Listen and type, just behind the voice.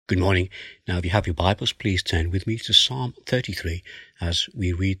Good morning. Now, if you have your Bibles, please turn with me to Psalm 33 as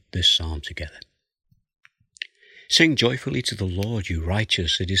we read this psalm together. Sing joyfully to the Lord, you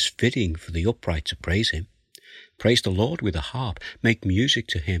righteous. It is fitting for the upright to praise him. Praise the Lord with a harp. Make music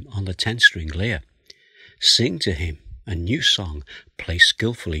to him on the 10-string lyre. Sing to him a new song. Play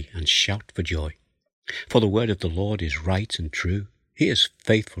skillfully and shout for joy. For the word of the Lord is right and true. He is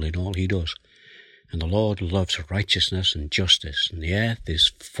faithful in all he does. And the Lord loves righteousness and justice, and the earth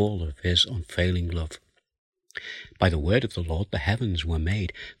is full of his unfailing love. By the word of the Lord the heavens were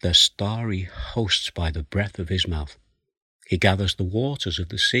made, their starry hosts by the breath of his mouth. He gathers the waters of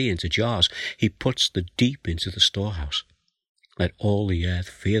the sea into jars. He puts the deep into the storehouse. Let all the earth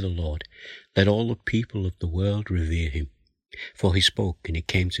fear the Lord. Let all the people of the world revere him. For he spoke, and it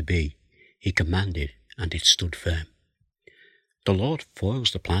came to be. He commanded, and it stood firm. The Lord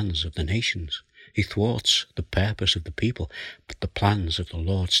foils the plans of the nations. He thwarts the purpose of the people, but the plans of the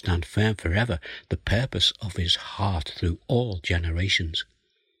Lord stand firm forever, the purpose of his heart through all generations.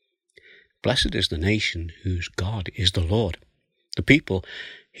 Blessed is the nation whose God is the Lord, the people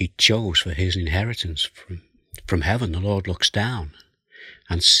he chose for his inheritance. From heaven the Lord looks down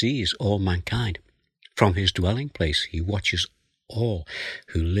and sees all mankind. From his dwelling place he watches all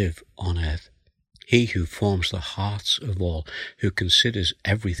who live on earth. He who forms the hearts of all, who considers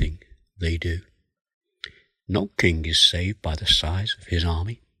everything they do. No king is saved by the size of his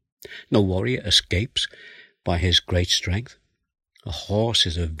army. No warrior escapes by his great strength. A horse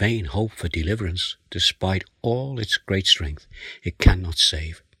is a vain hope for deliverance. Despite all its great strength, it cannot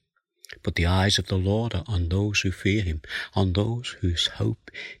save. But the eyes of the Lord are on those who fear him, on those whose hope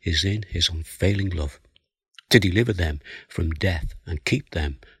is in his unfailing love, to deliver them from death and keep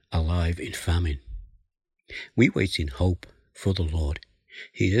them alive in famine. We wait in hope for the Lord.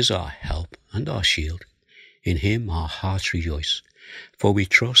 He is our help and our shield. In him our hearts rejoice, for we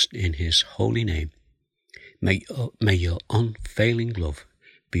trust in his holy name. May your unfailing love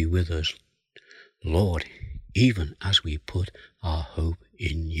be with us, Lord, even as we put our hope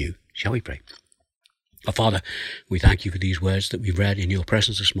in you. Shall we pray? Our Father, we thank you for these words that we've read in your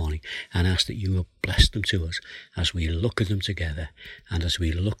presence this morning, and ask that you will bless them to us as we look at them together and as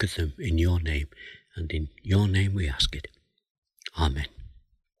we look at them in your name. And in your name we ask it. Amen.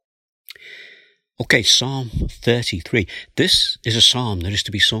 Okay, Psalm 33. This is a psalm that is to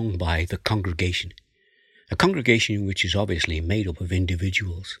be sung by the congregation. A congregation which is obviously made up of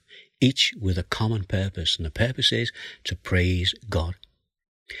individuals, each with a common purpose, and the purpose is to praise God.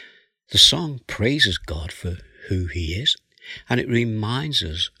 The song praises God for who he is, and it reminds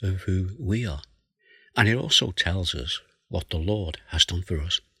us of who we are. And it also tells us what the Lord has done for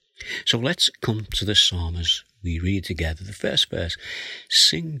us. So let's come to the psalm as we read together. The first verse,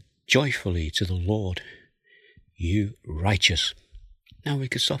 sing joyfully to the Lord, you righteous. Now we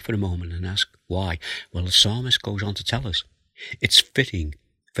could stop for a moment and ask why. Well, the psalmist goes on to tell us it's fitting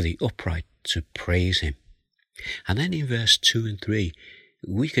for the upright to praise him. And then in verse 2 and 3,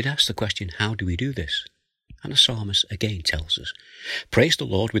 we could ask the question, how do we do this? And the psalmist again tells us, praise the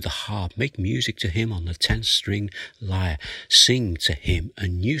Lord with the harp, make music to him on the 10-string lyre, sing to him a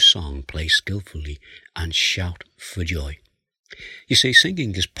new song, play skillfully and shout for joy. You see,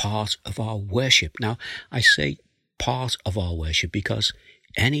 singing is part of our worship. Now, I say part of our worship because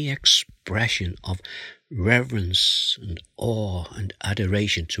any expression of reverence and awe and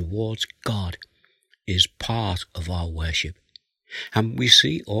adoration towards God is part of our worship. And we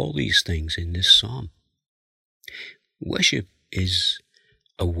see all these things in this psalm. Worship is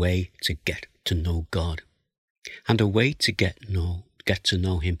a way to get to know God and a way to get to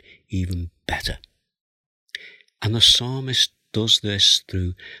know him even better. And the psalmist does this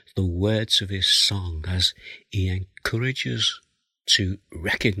through the words of his song as he encourages to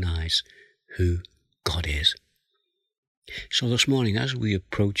recognize who God is. So this morning, as we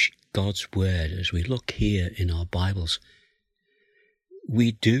approach God's word, as we look here in our Bibles,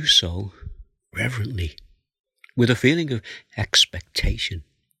 we do so reverently, with a feeling of expectation.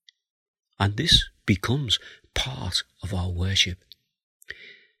 And this becomes part of our worship.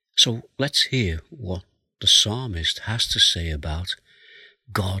 So let's hear what the psalmist has to say about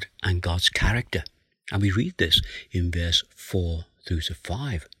God and God's character. And we read this in verse 4 through to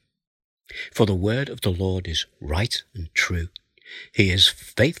 5. For the word of the Lord is right and true. He is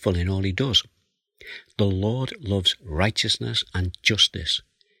faithful in all he does. The Lord loves righteousness and justice.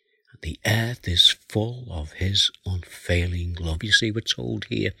 The earth is full of his unfailing love. You see, we're told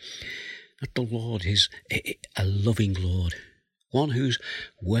here that the Lord is a loving Lord, one whose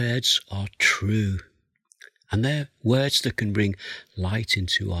words are true. And they're words that can bring light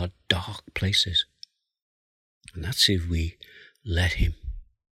into our dark places. And that's if we let him.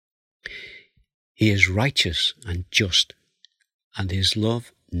 He is righteous and just, and his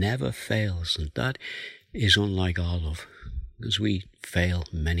love never fails. And that is unlike our love, as we fail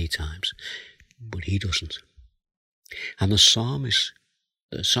many times, but he doesn't. And the psalmist's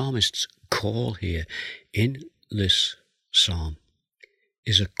call here in this psalm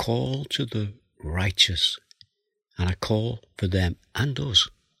is a call to the righteous and a call for them and us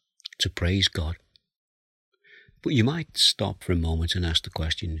to praise God. But you might stop for a moment and ask the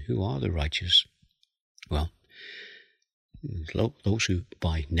question, who are the righteous? Well, those who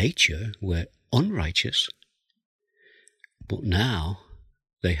by nature were unrighteous, but now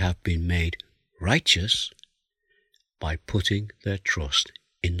they have been made righteous by putting their trust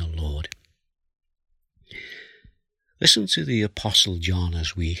in the Lord. Listen to the Apostle John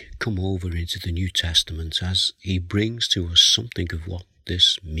as we come over into the New Testament, as he brings to us something of what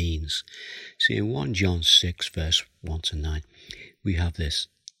this means. See, in 1 John 6, verse 1 to 9, we have this: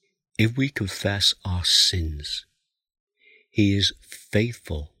 if we confess our sins, he is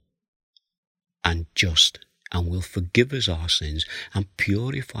faithful and just and will forgive us our sins and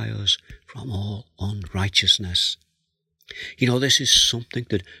purify us from all unrighteousness. You know, this is something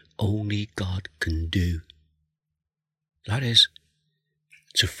that only God can do. That is,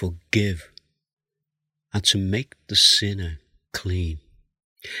 to forgive and to make the sinner clean.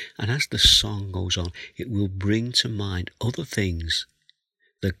 And as the song goes on, it will bring to mind other things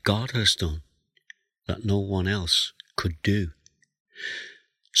that God has done that no one else could do.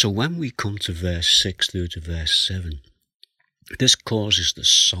 So when we come to verse 6 through to verse 7, this causes the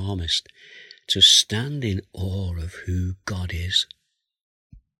psalmist to stand in awe of who God is.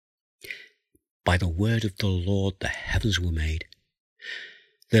 By the word of the Lord the heavens were made,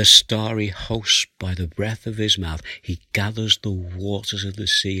 their starry hosts by the breath of his mouth. He gathers the waters of the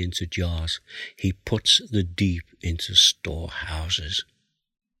sea into jars. He puts the deep into storehouses.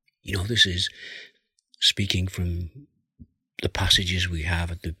 You know, this is speaking from the passages we have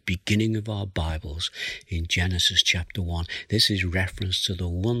at the beginning of our Bibles in Genesis chapter 1. This is reference to the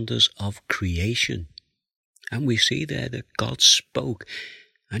wonders of creation. And we see there that God spoke,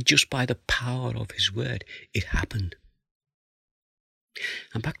 and just by the power of his word, it happened.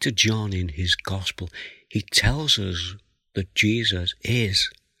 And back to John in his gospel, he tells us that Jesus is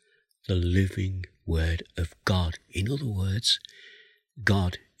the living word of God. In other words,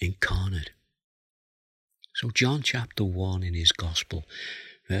 God incarnate. So John chapter 1 in his gospel,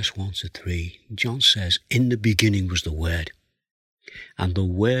 verse 1 to 3, John says, in the beginning was the Word, and the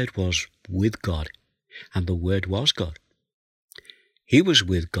Word was with God, and the Word was God. He was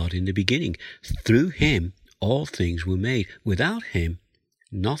with God in the beginning. Through him all things were made. Without him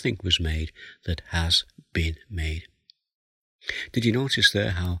nothing was made that has been made. Did you notice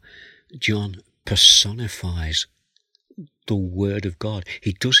there how John personifies the Word of God?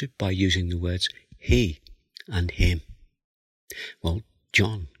 He does it by using the words he and him. Well,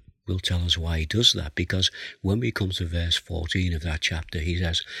 John will tell us why he does that, because when we come to verse 14 of that chapter, he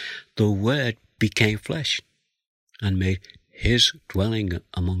says, the Word became flesh and made his dwelling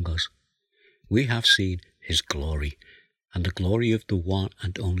among us. We have seen his glory, and the glory of the one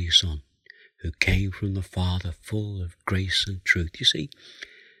and only Son, who came from the Father, full of grace and truth. You see,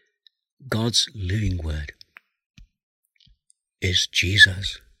 God's living word is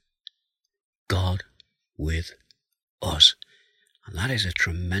Jesus, God with us. And that is a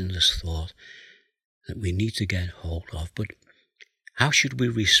tremendous thought that we need to get hold of. But how should we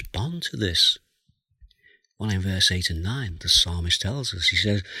respond to this? Well, in verse 8 and 9, the psalmist tells us, he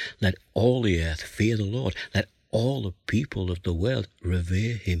says, let all the earth fear the Lord. Let all the people of the world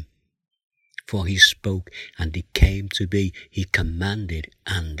revere him. For he spoke and it came to be. He commanded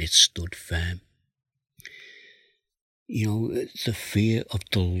and it stood firm. You know, the fear of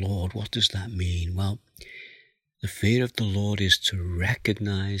the Lord, what does that mean? Well, the fear of the Lord is to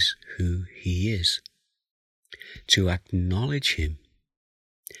recognize who he is, to acknowledge him,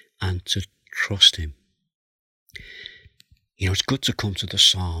 and to trust him. You know, it's good to come to the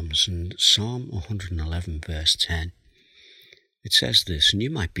Psalms, and Psalm 111 verse 10, it says this, and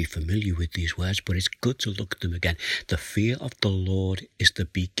you might be familiar with these words, but it's good to look at them again. The fear of the Lord is the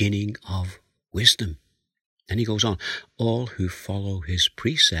beginning of wisdom. Then he goes on, all who follow his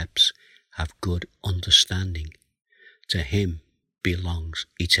precepts have good understanding. To him belongs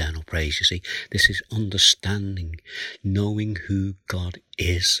eternal praise. You see, this is understanding, knowing who God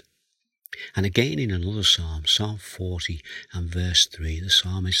is. And again in another psalm, Psalm 40 and verse 3, the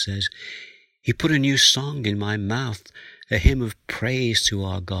psalmist says, he put a new song in my mouth, a hymn of praise to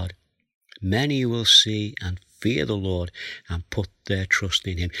our God. Many will see and fear the Lord and put their trust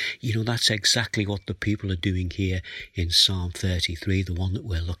in him. You know, that's exactly what the people are doing here in Psalm 33, the one that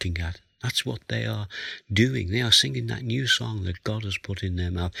we're looking at. That's what they are doing. They are singing that new song that God has put in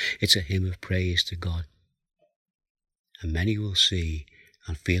their mouth. It's a hymn of praise to God. And many will see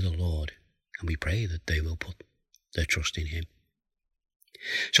and fear the Lord, and we pray that they will put their trust in him.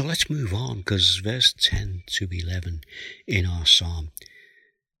 So let's move on, because verse 10 to 11 in our psalm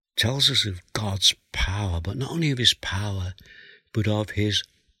tells us of God's power, but not only of his power, but of his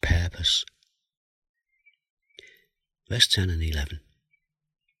purpose. Verse 10 and 11.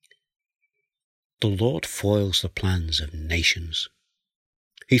 The Lord foils the plans of nations.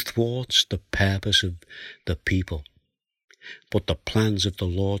 He thwarts the purpose of the people. But the plans of the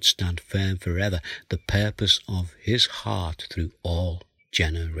Lord stand firm forever, the purpose of his heart through all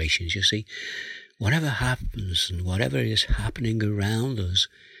generations. You see, whatever happens and whatever is happening around us,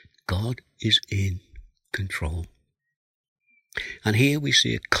 God is in control. And here we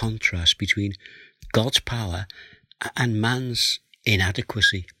see a contrast between God's power and man's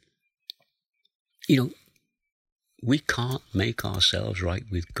inadequacy. You know, we can't make ourselves right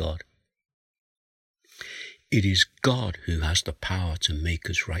with God. It is God who has the power to make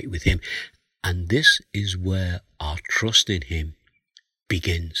us right with him. And this is where our trust in him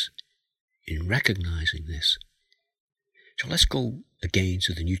begins, in recognizing this. So let's go again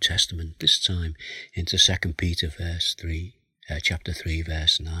to the New Testament, this time into 2 Peter chapter 3,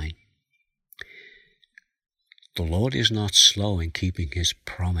 verse 9. The Lord is not slow in keeping his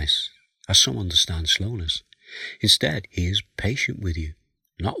promise, as some understand slowness. Instead, he is patient with you,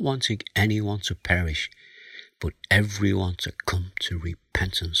 not wanting anyone to perish, but everyone to come to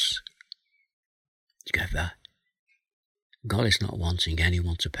repentance. You get that? God is not wanting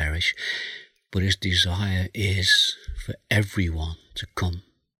anyone to perish, but his desire is for everyone to come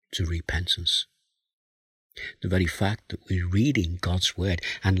to repentance. The very fact that we're reading God's word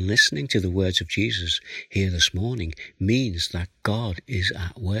and listening to the words of Jesus here this morning means that God is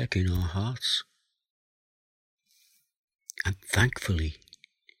at work in our hearts. And thankfully,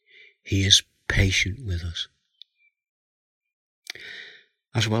 he is patient with us.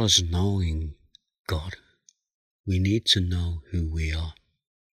 As well as knowing God, we need to know who we are.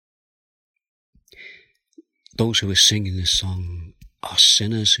 Those who are singing this song are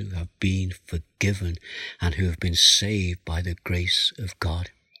sinners who have been forgiven and who have been saved by the grace of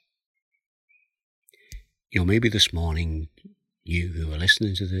God. You know, maybe this morning, you who are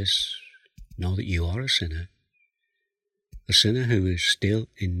listening to this know that you are a sinner who is still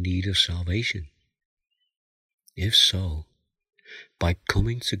in need of salvation. If so, by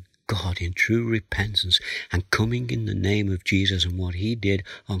coming to God in true repentance and coming in the name of Jesus and what he did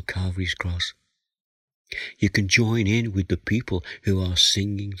on Calvary's cross, you can join in with the people who are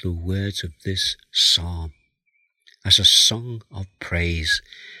singing the words of this psalm as a song of praise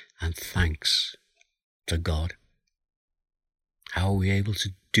and thanks to God. How are we able to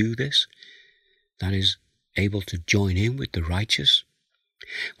do this? That is, able to join in with the righteous?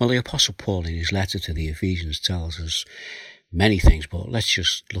 Well, the Apostle Paul in his letter to the Ephesians tells us many things, but let's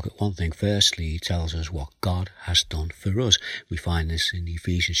just look at one thing. Firstly, he tells us what God has done for us. We find this in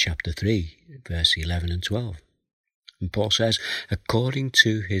Ephesians chapter 3, verse 11 and 12. And Paul says, according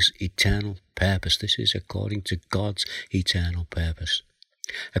to his eternal purpose, this is according to God's eternal purpose,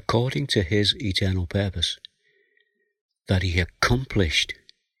 according to his eternal purpose, that he accomplished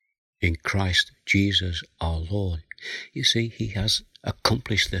in Christ Jesus our Lord. You see, he has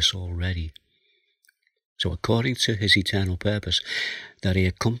accomplished this already. So according to his eternal purpose that he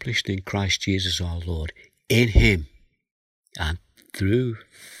accomplished in Christ Jesus our Lord, in him and through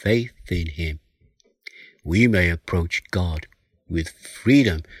faith in him, we may approach God with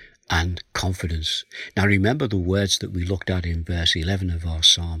freedom and confidence. Now remember the words that we looked at in verse 11 of our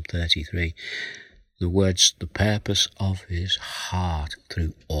Psalm 33. The words, the purpose of his heart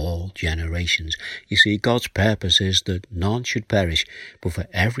through all generations. You see, God's purpose is that none should perish, but for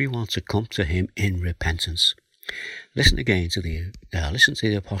everyone to come to him in repentance. Listen again to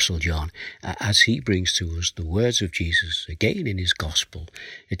the Apostle John as he brings to us the words of Jesus again in his gospel.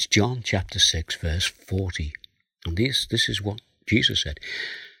 It's John chapter 6, verse 40. And this is what Jesus said.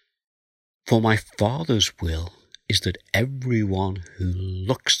 For my Father's will is that everyone who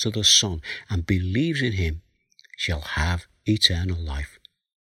looks to the Son and believes in him shall have eternal life,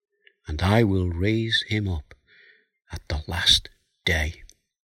 and I will raise him up at the last day.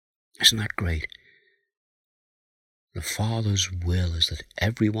 Isn't that great? The Father's will is that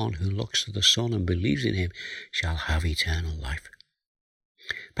everyone who looks to the Son and believes in him shall have eternal life.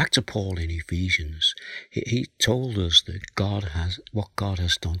 Back to Paul in Ephesians, he told us that what God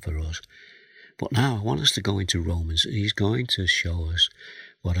has done for us. But now I want us to go into Romans. He's going to show us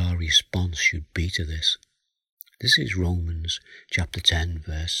what our response should be to this. This is Romans chapter 10,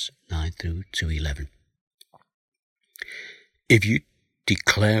 verse 9 through to 11. If you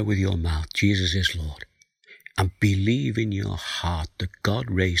declare with your mouth Jesus is Lord, and believe in your heart that God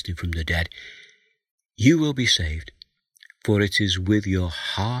raised him from the dead, you will be saved. For it is with your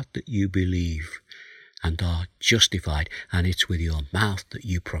heart that you believe and are justified, and it's with your mouth that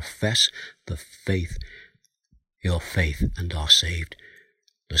you profess your faith and are saved.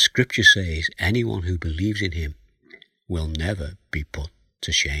 The scripture says anyone who believes in him will never be put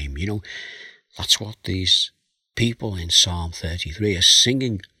to shame. You know, that's what these people in Psalm 33 are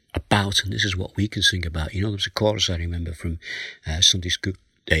singing about, and this is what we can sing about. You know, there's a chorus I remember from Sunday school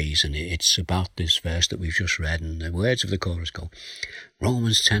days, and it's about this verse that we've just read, and the words of the chorus go,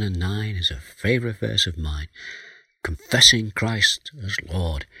 Romans 10 and 9 is a favourite verse of mine. Confessing Christ as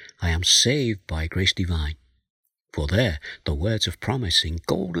Lord, I am saved by grace divine. For there the words of promise in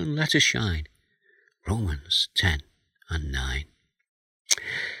golden letters shine. Romans 10 and 9.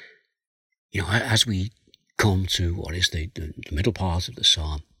 You know, as we come to what is the middle part of the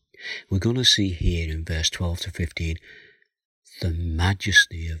psalm, we're going to see here in verse 12 to 15 the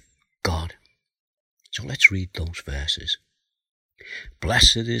majesty of God. So let's read those verses.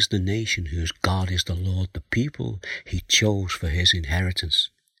 Blessed is the nation whose God is the Lord, the people he chose for his inheritance.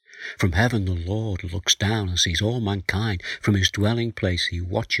 From heaven the Lord looks down and sees all mankind. From his dwelling place he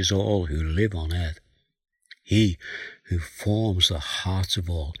watches all who live on earth. He who forms the hearts of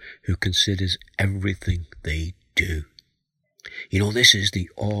all, who considers everything they do. You know, this is the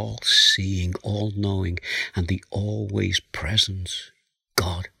all-seeing, all-knowing, and the always-present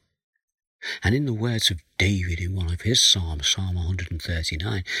God. And in the words of David in one of his psalms, Psalm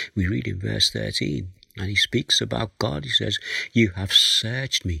 139, we read in verse 13, and he speaks about God. He says, you have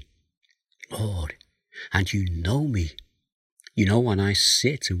searched me, Lord, and you know me. You know when I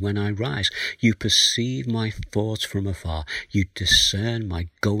sit and when I rise. You perceive my thoughts from afar. You discern my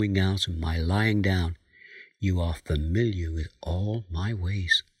going out and my lying down. You are familiar with all my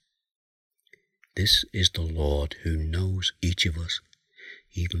ways. This is the Lord who knows each of us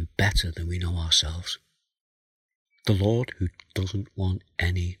even better than we know ourselves. The Lord who doesn't want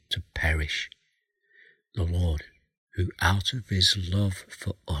any to perish. The Lord who out of his love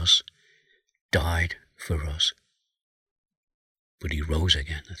for us died for us. But he rose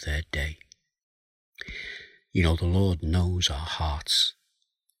again the third day. You know, the Lord knows our hearts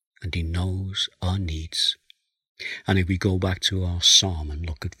and he knows our needs. And if we go back to our psalm and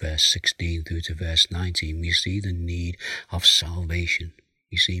look at verse 16 through to verse 19, we see the need of salvation.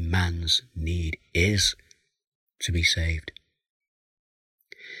 You see, man's need is to be saved.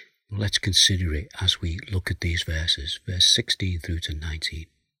 Well, let's consider it as we look at these verses, verse 16 through to 19.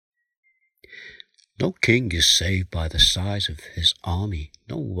 No king is saved by the size of his army.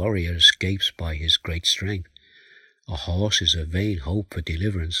 No warrior escapes by his great strength. A horse is a vain hope for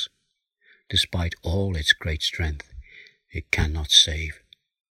deliverance. Despite all its great strength, it cannot save.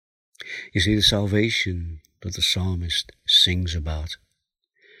 You see, the salvation that the psalmist sings about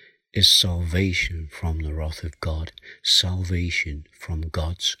is salvation from the wrath of God, salvation from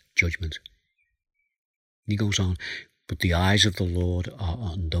God's judgment. He goes on, but the eyes of the Lord are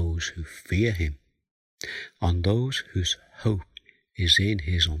on those who fear him, on those whose hope is in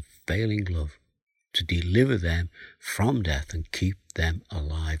his unfailing love, to deliver them from death and keep them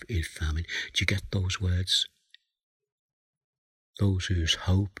alive in famine. Do you get those words? Those whose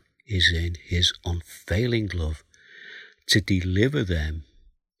hope is in his unfailing love, to deliver them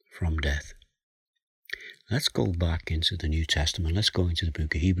from death. Let's go back into the New Testament. Let's go into the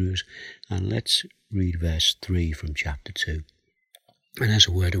book of Hebrews and let's read verse 3 from chapter 2. And there's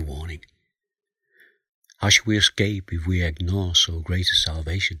a word of warning. How shall we escape if we ignore so great a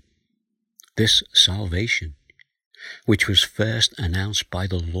salvation? This salvation, which was first announced by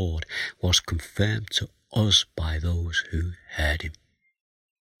the Lord, was confirmed to us by those who heard him.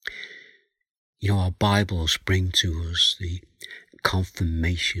 You know, our Bibles bring to us the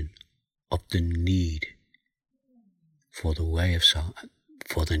confirmation of the need for the way of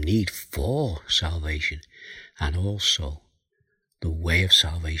for the need for salvation, and also the way of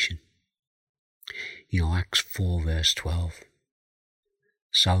salvation. You know, Acts 4 verse 12.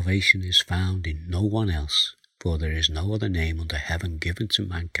 Salvation is found in no one else, for there is no other name under heaven given to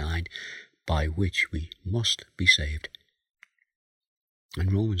mankind by which we must be saved.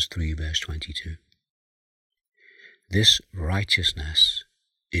 And Romans 3 verse 22. This righteousness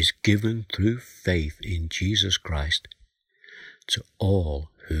is given through faith in Jesus Christ to all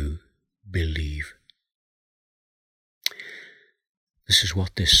who believe. This is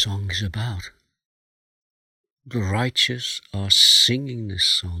what this song is about. The righteous are singing this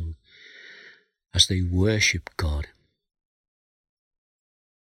song as they worship God.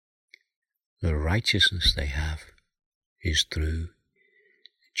 The righteousness they have is through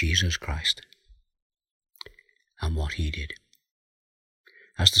Jesus Christ and what he did.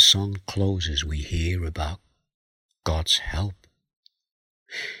 As the song closes, we hear about God's help.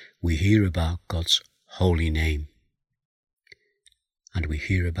 We hear about God's holy name. And we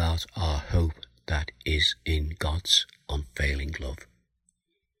hear about our hope that is in God's unfailing love.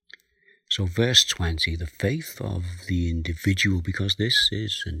 So verse 20, the faith of the individual, because this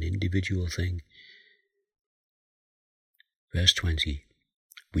is an individual thing. Verse 20,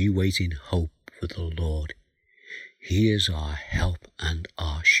 we wait in hope for the Lord. He is our help and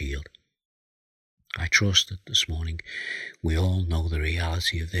our shield. I trust that this morning we all know the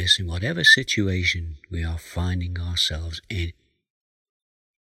reality of this in whatever situation we are finding ourselves in.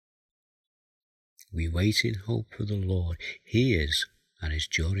 We wait in hope for the Lord. He is, and is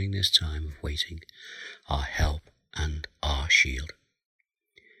during this time of waiting, our help and our shield.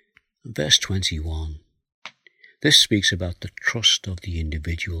 Verse 21, this speaks about the trust of the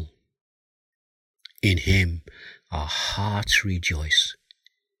individual. In him our hearts rejoice,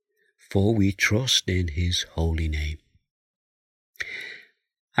 for we trust in his holy name.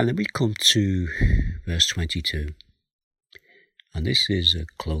 And then we come to verse 22, and this is a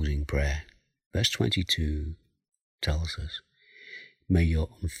closing prayer. Verse 22 tells us, may your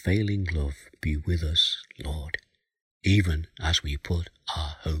unfailing love be with us, Lord, even as we put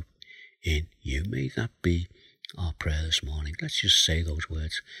our hope in you. May that be our prayer this morning. Let's just say those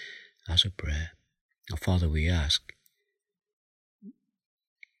words as a prayer. Now, Father, we ask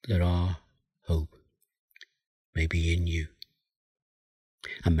that our hope may be in you,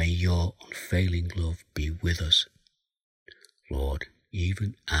 and may your unfailing love be with us, Lord,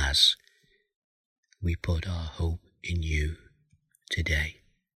 even as we put our hope in you today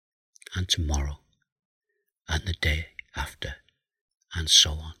and tomorrow and the day after and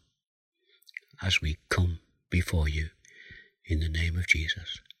so on, as we come before you in the name of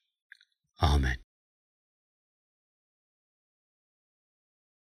Jesus. Amen.